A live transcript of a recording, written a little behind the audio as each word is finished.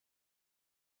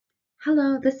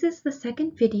Hello, this is the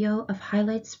second video of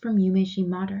highlights from Yumeji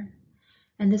Modern,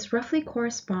 and this roughly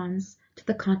corresponds to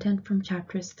the content from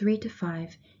chapters 3 to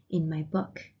 5 in my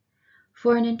book.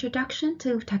 For an introduction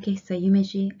to Takehisa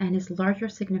Yumeji and his larger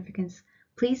significance,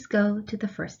 please go to the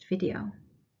first video.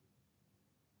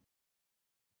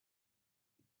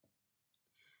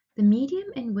 The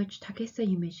medium in which Takehisa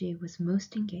Yumeji was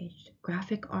most engaged,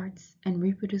 graphic arts and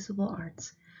reproducible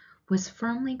arts, was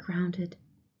firmly grounded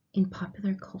in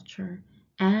popular culture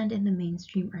and in the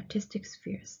mainstream artistic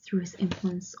spheres through his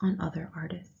influence on other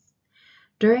artists.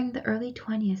 During the early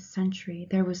 20th century,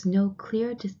 there was no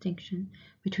clear distinction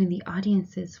between the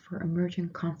audiences for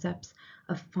emerging concepts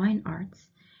of fine arts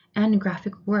and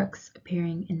graphic works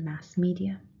appearing in mass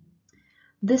media.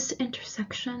 This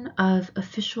intersection of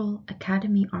official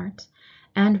academy art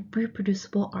and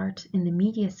reproducible art in the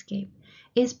mediascape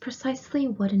is precisely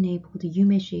what enabled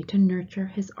Yumeji to nurture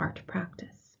his art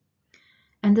practice.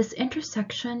 And this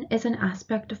intersection is an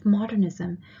aspect of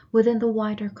modernism within the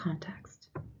wider context.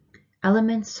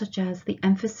 Elements such as the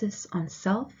emphasis on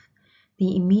self,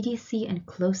 the immediacy and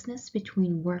closeness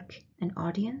between work and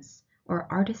audience,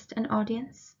 or artist and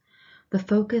audience, the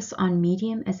focus on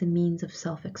medium as a means of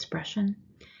self-expression,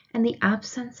 and the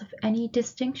absence of any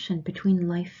distinction between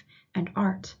life and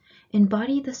art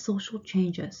embody the social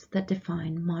changes that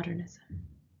define modernism.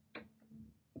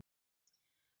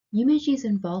 Yumeji's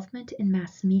involvement in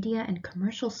mass media and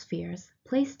commercial spheres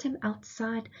placed him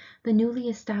outside the newly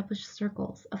established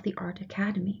circles of the art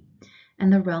academy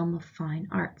and the realm of fine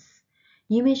arts.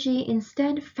 Yumeji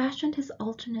instead fashioned his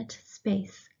alternate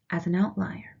space as an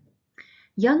outlier.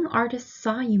 Young artists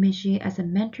saw Yumeji as a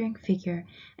mentoring figure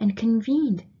and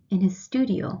convened in his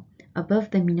studio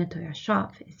above the Minatoya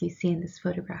shop, as you see in this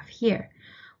photograph here,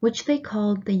 which they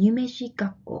called the Yumeji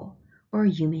Gakko, or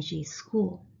Yumeji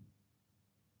School.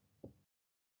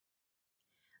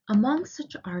 Among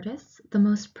such artists, the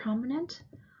most prominent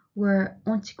were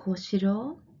Onchiko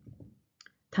Shiro,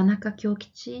 Tanaka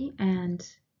Kyokichi, and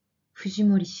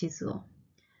Fujimori Shizuo,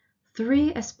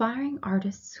 three aspiring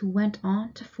artists who went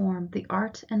on to form the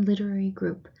art and literary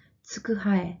group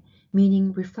Tsukuhae,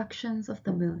 meaning Reflections of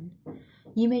the Moon.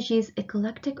 Yumeji's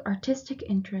eclectic artistic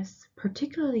interests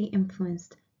particularly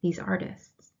influenced these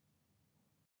artists.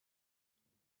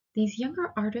 These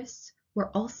younger artists were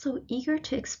also eager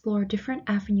to explore different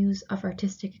avenues of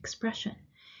artistic expression,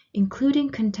 including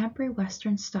contemporary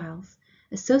Western styles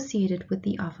associated with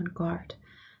the avant-garde,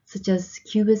 such as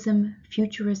Cubism,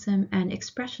 Futurism, and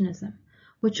Expressionism,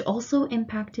 which also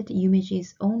impacted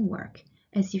Yumeji's own work,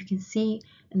 as you can see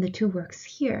in the two works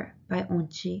here by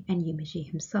Onchi and Yumeji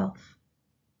himself.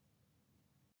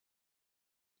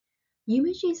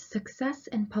 Yumeji's success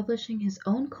in publishing his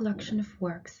own collection of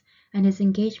works and his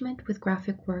engagement with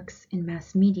graphic works in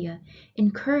mass media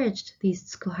encouraged these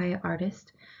Tsukuhae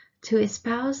artists to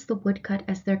espouse the woodcut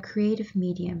as their creative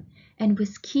medium and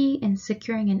was key in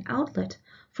securing an outlet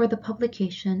for the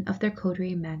publication of their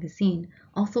coterie magazine,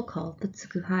 also called the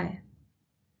Tsukuhae.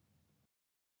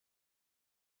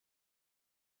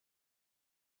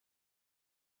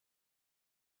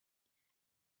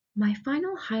 My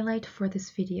final highlight for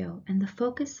this video, and the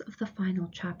focus of the final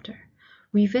chapter,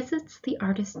 revisits the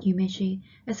artist Yumeji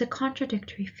as a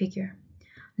contradictory figure,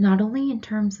 not only in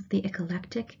terms of the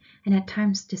eclectic and at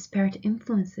times disparate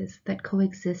influences that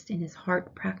coexist in his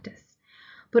art practice,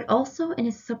 but also in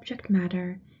his subject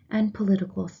matter and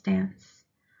political stance.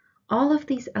 All of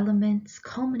these elements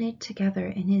culminate together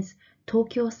in his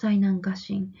Tokyo Sainan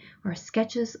Gashin, or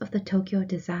Sketches of the Tokyo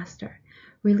Disaster,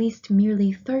 released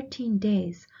merely 13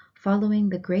 days following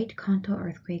the Great Kanto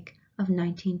earthquake of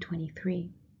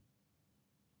 1923.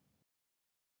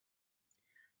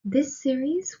 This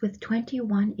series, with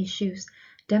 21 issues,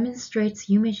 demonstrates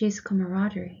Yumeji's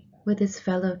camaraderie with his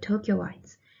fellow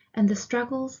Tokyoites and the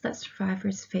struggles that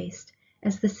survivors faced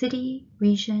as the city,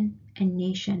 region, and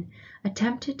nation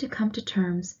attempted to come to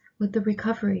terms with the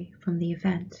recovery from the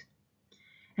event.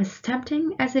 As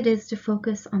tempting as it is to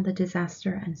focus on the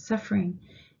disaster and suffering,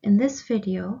 in this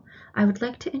video, I would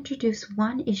like to introduce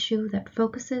one issue that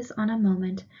focuses on a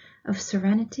moment of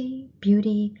serenity,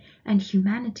 beauty, and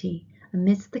humanity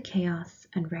amidst the chaos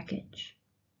and wreckage.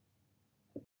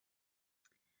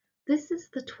 This is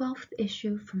the 12th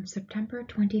issue from September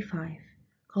 25,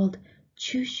 called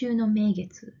Chushu no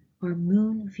Meigetsu, or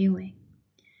Moon Viewing.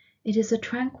 It is a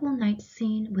tranquil night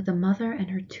scene with a mother and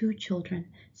her two children,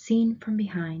 seen from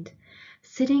behind,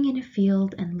 sitting in a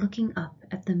field and looking up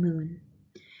at the moon.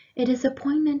 It is a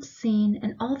poignant scene,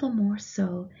 and all the more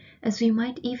so as we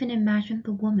might even imagine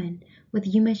the woman with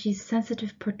Yumeji's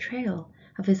sensitive portrayal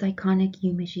of his iconic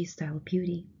Yumeji-style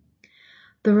beauty.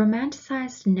 The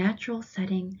romanticized natural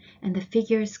setting and the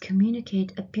figures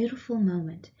communicate a beautiful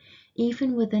moment,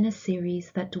 even within a series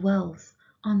that dwells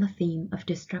on the theme of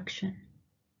destruction.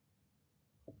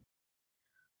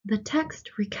 The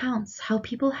text recounts how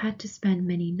people had to spend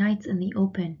many nights in the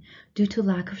open due to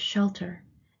lack of shelter,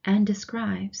 and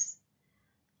describes,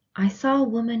 "I saw a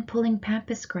woman pulling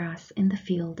pampas grass in the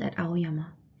field at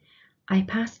Aoyama. I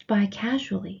passed by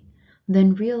casually,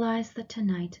 then realized that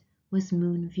tonight was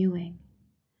moon viewing.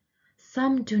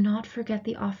 Some do not forget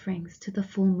the offerings to the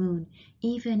full moon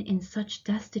even in such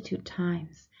destitute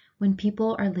times when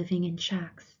people are living in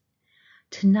shacks.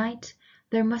 Tonight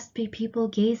there must be people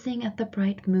gazing at the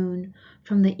bright moon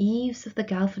from the eaves of the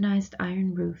galvanized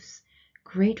iron roofs,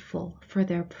 grateful for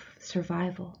their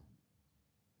survival."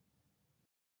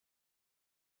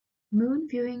 Moon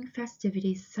viewing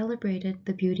festivities celebrated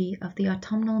the beauty of the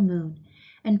autumnal moon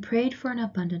and prayed for an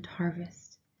abundant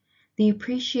harvest. The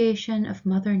appreciation of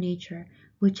Mother Nature,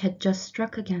 which had just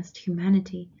struck against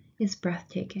humanity, is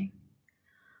breathtaking.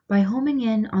 By homing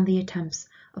in on the attempts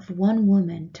of one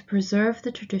woman to preserve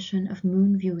the tradition of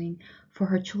moon viewing for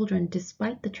her children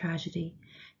despite the tragedy,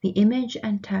 the image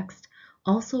and text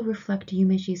also reflect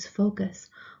Yumeji's focus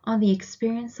on the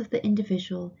experience of the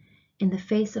individual in the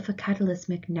face of a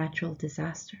cataclysmic natural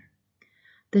disaster.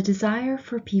 The desire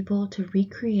for people to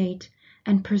recreate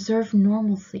and preserve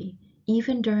normalcy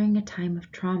even during a time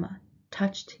of trauma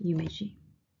touched Yumeji.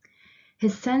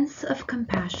 His sense of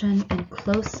compassion and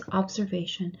close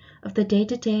observation of the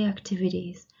day-to-day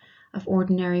activities of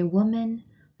ordinary women,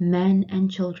 men, and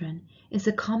children is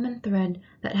a common thread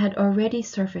that had already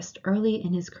surfaced early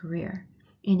in his career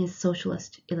in his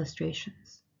socialist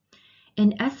illustrations.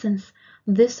 In essence,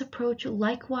 this approach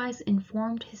likewise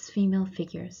informed his female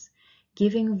figures,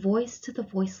 giving voice to the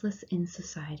voiceless in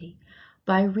society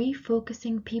by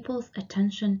refocusing people's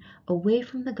attention away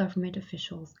from the government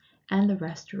officials and the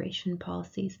restoration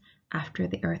policies after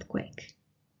the earthquake.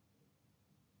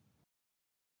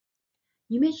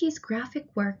 Yumeji's graphic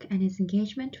work and his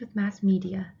engagement with mass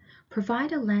media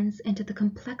provide a lens into the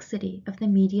complexity of the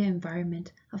media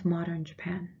environment of modern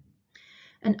Japan.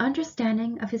 An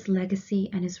understanding of his legacy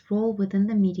and his role within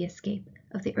the mediascape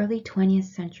of the early 20th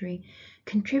century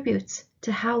contributes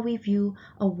to how we view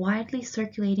a widely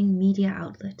circulating media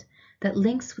outlet that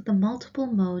links with the multiple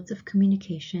modes of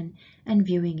communication and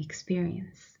viewing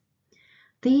experience.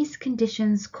 These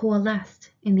conditions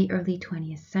coalesced in the early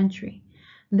 20th century,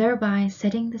 thereby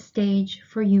setting the stage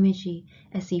for Yumeji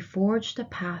as he forged a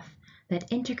path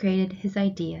that integrated his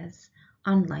ideas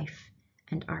on life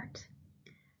and art.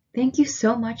 Thank you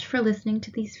so much for listening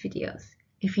to these videos.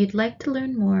 If you'd like to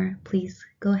learn more, please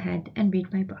go ahead and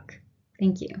read my book.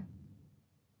 Thank you.